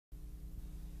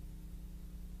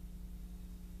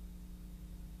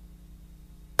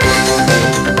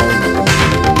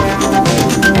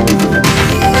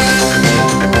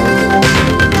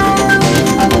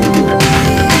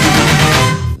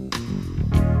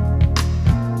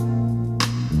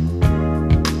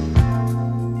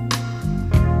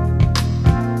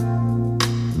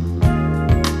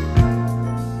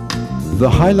The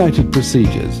highlighted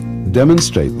procedures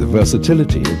demonstrate the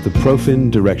versatility of the Profin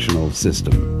directional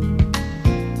system.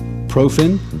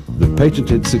 Profin, the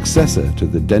patented successor to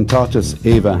the Dentatus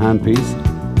Eva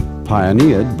handpiece,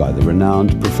 pioneered by the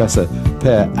renowned Professor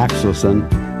Per Axelsson,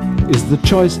 is the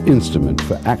choice instrument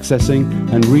for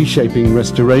accessing and reshaping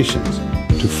restorations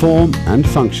to form and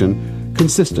function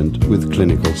consistent with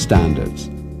clinical standards.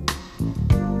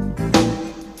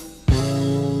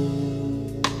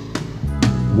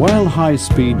 While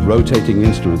high-speed rotating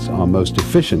instruments are most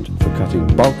efficient for cutting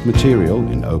bulk material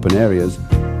in open areas,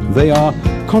 they are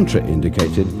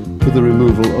contraindicated for the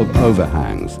removal of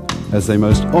overhangs, as they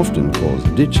most often cause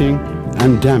ditching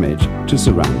and damage to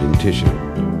surrounding tissue.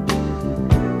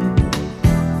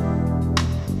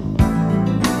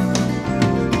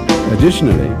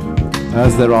 Additionally,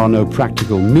 as there are no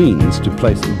practical means to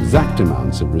place exact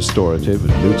amounts of restorative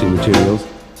and luting materials,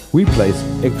 we place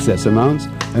excess amounts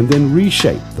and then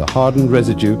reshape the hardened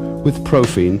residue with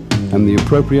Profin and the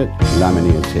appropriate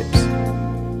laminar tips.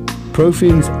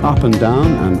 Profin's up and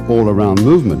down and all-around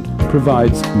movement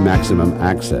provides maximum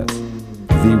access.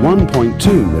 The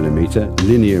 1.2mm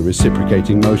linear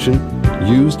reciprocating motion,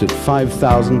 used at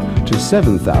 5,000 to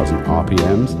 7,000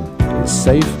 RPMs, is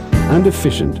safe and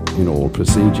efficient in all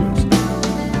procedures.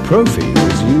 Profin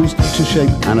is used to shape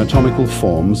anatomical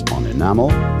forms on enamel,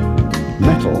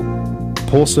 metal,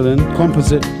 porcelain,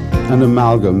 composite and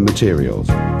amalgam materials,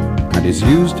 and is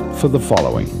used for the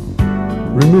following: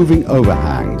 removing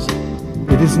overhangs.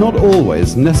 It is not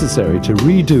always necessary to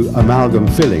redo amalgam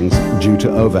fillings due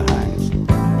to overhangs.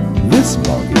 This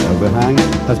bulky overhang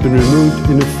has been removed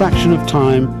in a fraction of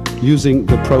time using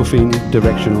the Profin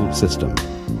directional system.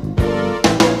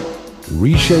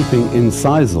 Reshaping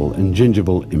incisal and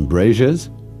gingival embrasures,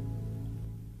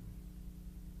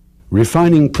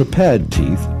 refining prepared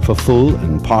teeth for full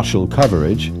and partial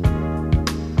coverage,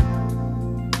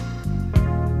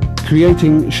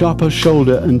 creating sharper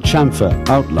shoulder and chamfer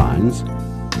outlines,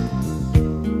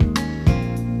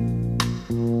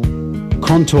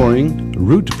 contouring,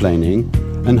 root planing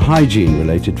and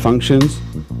hygiene-related functions,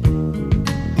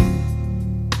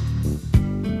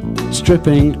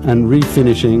 stripping and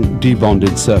refinishing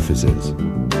debonded surfaces.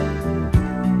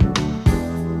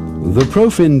 The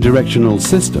Profin directional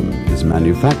system is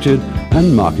manufactured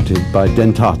and marketed by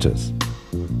Dentatus.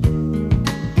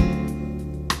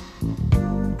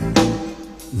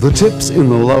 The tips in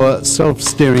the lower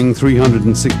self-steering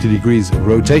 360 degrees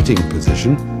rotating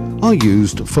position are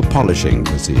used for polishing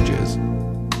procedures.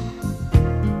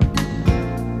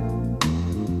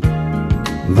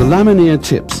 The laminar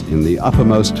tips in the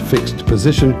uppermost fixed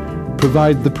position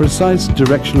provide the precise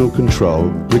directional control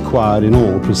required in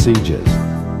all procedures.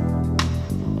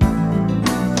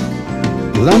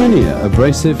 Laminar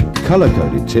abrasive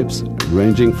color-coded tips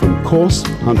ranging from coarse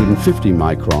 150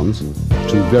 microns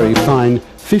to very fine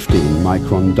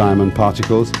 15-micron diamond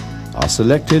particles are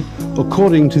selected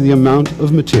according to the amount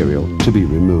of material to be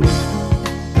removed.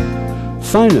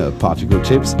 Finer particle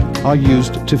tips are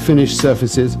used to finish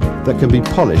surfaces that can be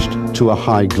polished to a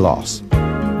high gloss.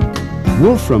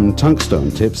 Wolfram tungstone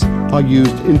tips are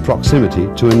used in proximity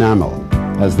to enamel,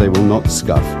 as they will not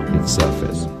scuff its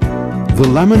surface. The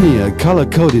laminar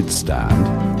color-coded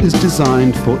stand is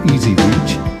designed for easy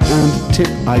reach and tip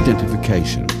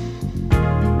identification.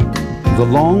 The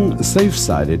long,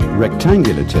 safe-sided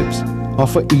rectangular tips are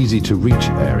for easy-to-reach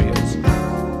areas.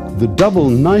 The double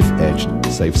knife-edged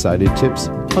safe-sided tips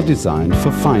are designed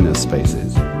for finer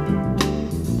spaces.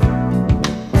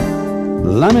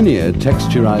 Laminar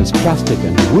texturized plastic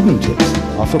and wooden tips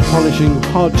are for polishing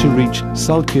hard-to-reach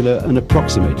sulcular and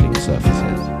approximating surfaces.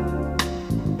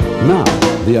 Now,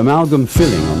 the amalgam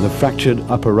filling on the fractured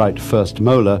upper right first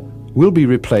molar will be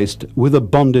replaced with a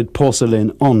bonded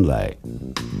porcelain onlay.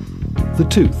 The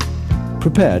tooth,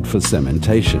 prepared for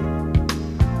cementation.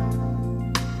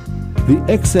 The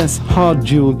excess hard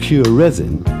dual cure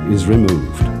resin is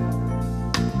removed.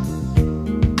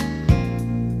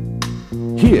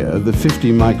 Here, the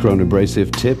 50 micron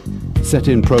abrasive tip, set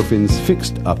in Profin's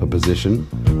fixed upper position,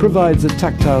 provides a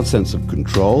tactile sense of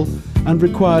control and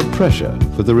required pressure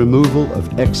for the removal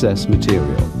of excess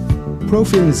material.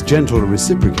 Profin's gentle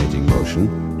reciprocating motion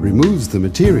removes the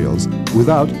materials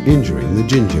without injuring the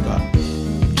gingiva.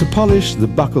 To polish the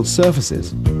buccal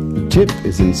surfaces, the tip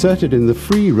is inserted in the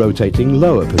free rotating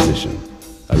lower position,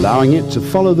 allowing it to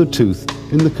follow the tooth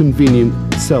in the convenient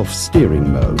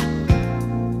self-steering mode.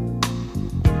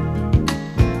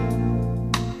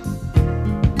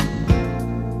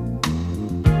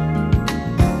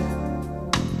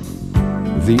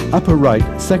 The upper right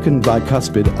second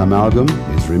bicuspid amalgam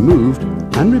is removed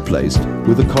and replaced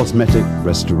with a cosmetic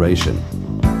restoration.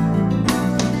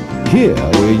 Here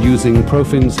we're using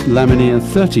Profin's Laminear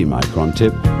 30 micron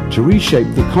tip to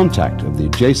reshape the contact of the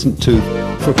adjacent tooth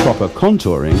for proper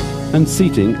contouring and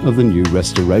seating of the new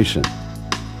restoration.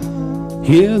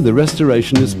 Here the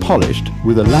restoration is polished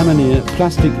with a Laminear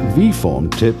plastic V-form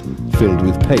tip filled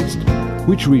with paste,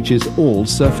 which reaches all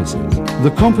surfaces.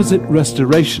 The composite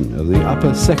restoration of the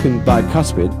upper second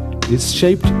bicuspid is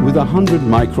shaped with a 100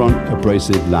 micron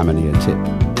abrasive Laminear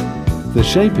tip. The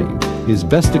shaping is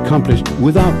best accomplished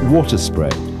without water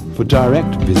spray for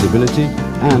direct visibility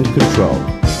and control.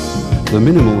 The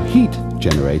minimal heat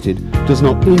generated does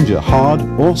not injure hard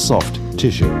or soft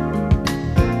tissue.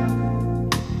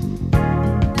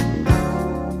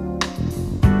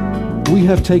 We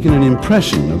have taken an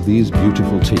impression of these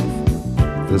beautiful teeth.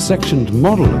 The sectioned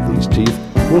model of these teeth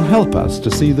will help us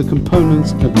to see the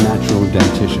components of natural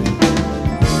dentition.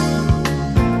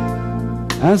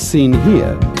 As seen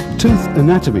here, tooth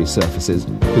anatomy surfaces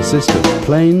consist of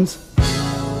planes,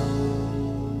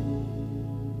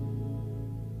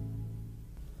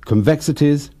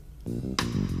 convexities,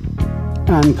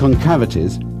 and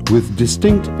concavities with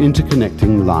distinct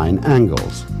interconnecting line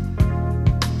angles.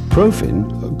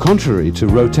 Profin, contrary to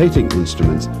rotating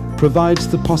instruments, provides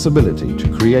the possibility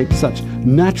to create such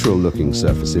natural-looking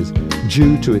surfaces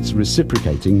due to its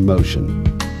reciprocating motion.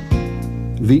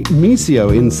 The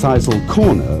mesio-incisal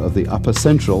corner of the upper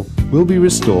central will be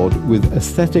restored with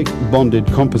aesthetic bonded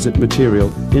composite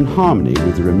material in harmony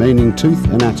with the remaining tooth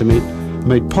anatomy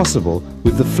made possible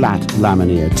with the flat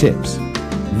Laminear tips.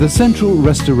 The central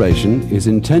restoration is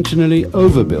intentionally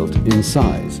overbuilt in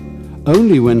size.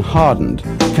 Only when hardened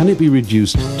can it be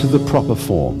reduced to the proper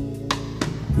form.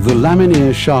 The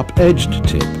Laminear sharp-edged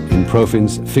tip in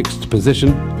Profin's fixed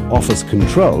position offers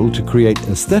control to create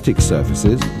aesthetic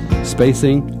surfaces,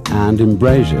 spacing and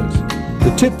embrasures.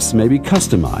 The tips may be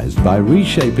customized by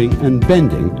reshaping and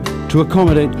bending to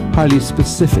accommodate highly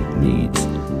specific needs.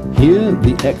 Here,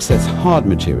 the excess hard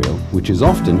material, which is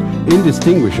often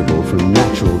indistinguishable from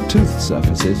natural tooth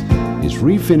surfaces, is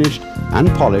refinished and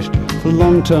polished for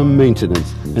long-term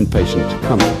maintenance and patient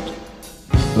comfort.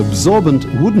 Absorbent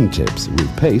wooden tips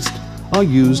with paste are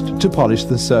used to polish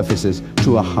the surfaces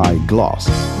to a high gloss.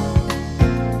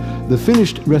 The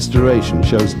finished restoration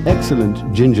shows excellent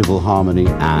gingival harmony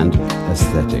and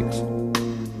aesthetics.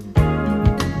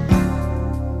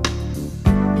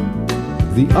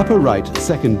 The upper right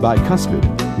second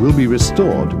bicuspid will be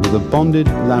restored with a bonded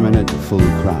laminate full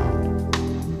crown.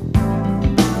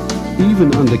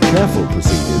 Even under careful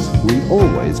procedures, we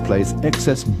always place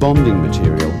excess bonding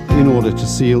material in order to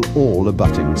seal all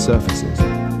abutting surfaces.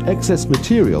 Excess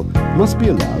material must be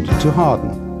allowed to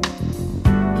harden.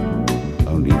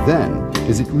 Only then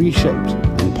is it reshaped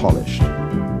and polished.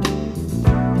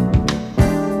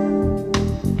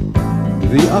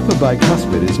 The upper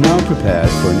bicuspid is now prepared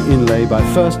for an inlay by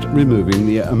first removing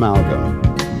the amalgam.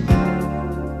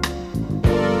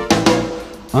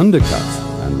 Undercuts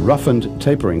and roughened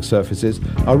tapering surfaces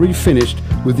are refinished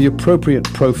with the appropriate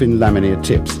Profin Laminear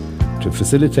tips to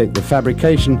facilitate the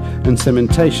fabrication and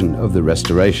cementation of the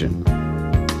restoration.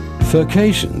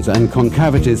 Furcations and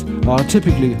concavities are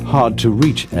typically hard to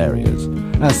reach areas,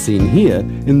 as seen here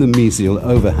in the mesial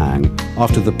overhang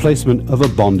after the placement of a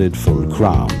bonded full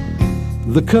crown.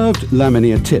 The curved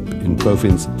Laminear tip in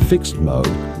Profin's fixed mode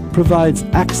provides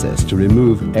access to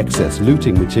remove excess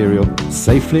luting material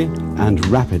safely and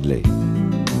rapidly.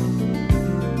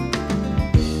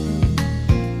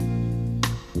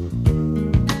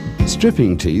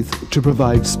 Stripping teeth to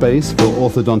provide space for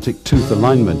orthodontic tooth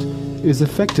alignment is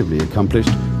effectively accomplished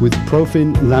with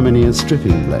Profin Laminear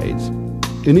stripping blades.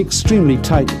 In extremely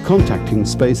tight contacting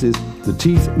spaces, the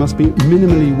teeth must be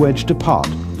minimally wedged apart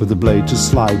for the blade to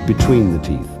slide between the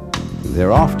teeth.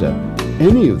 Thereafter,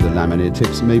 any of the Laminear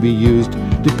tips may be used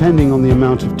depending on the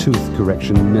amount of tooth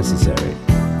correction necessary.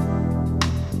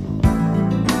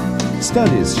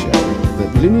 Studies show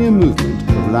that linear movement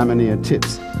of Laminear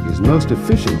tips is most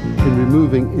efficient in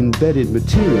removing embedded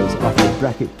materials after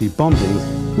bracket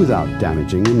debondings without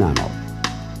damaging enamel.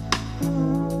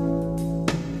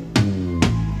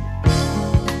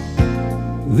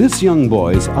 This young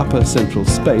boy's upper central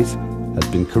space has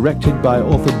been corrected by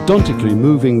orthodontically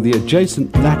moving the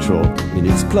adjacent lateral in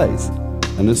its place,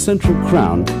 and a central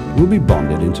crown will be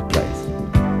bonded into place.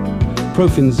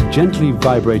 Profin's gently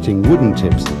vibrating wooden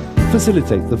tips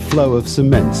facilitate the flow of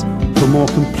cements for more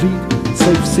complete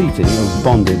safe seating of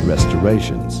bonded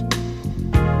restorations.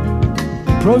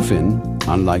 Profin,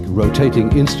 unlike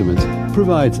rotating instruments,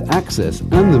 provides access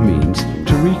and the means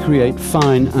to recreate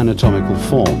fine anatomical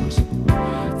forms.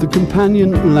 The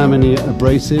companion Laminear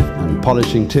abrasive and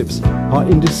polishing tips are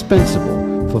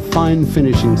indispensable for fine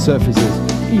finishing surfaces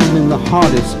even in the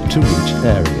hardest to reach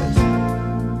areas.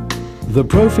 The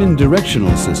Profin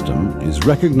directional system is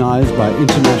recognized by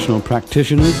international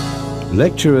practitioners,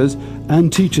 lecturers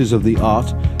and teachers of the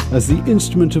art as the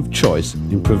instrument of choice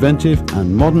in preventive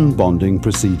and modern bonding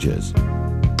procedures.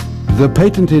 The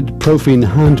patented Profin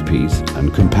handpiece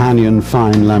and companion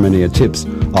fine laminar tips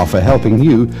are for helping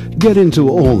you get into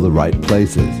all the right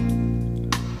places.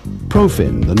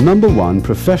 Profin, the #1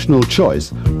 professional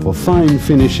choice for fine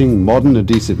finishing modern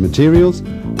adhesive materials,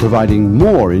 providing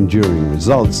more enduring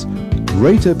results,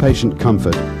 greater patient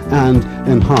comfort and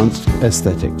enhanced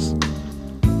aesthetics.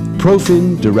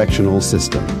 Profin directional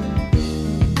system.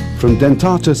 From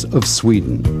Dentatus of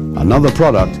Sweden, another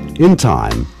product in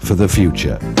time for the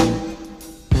future.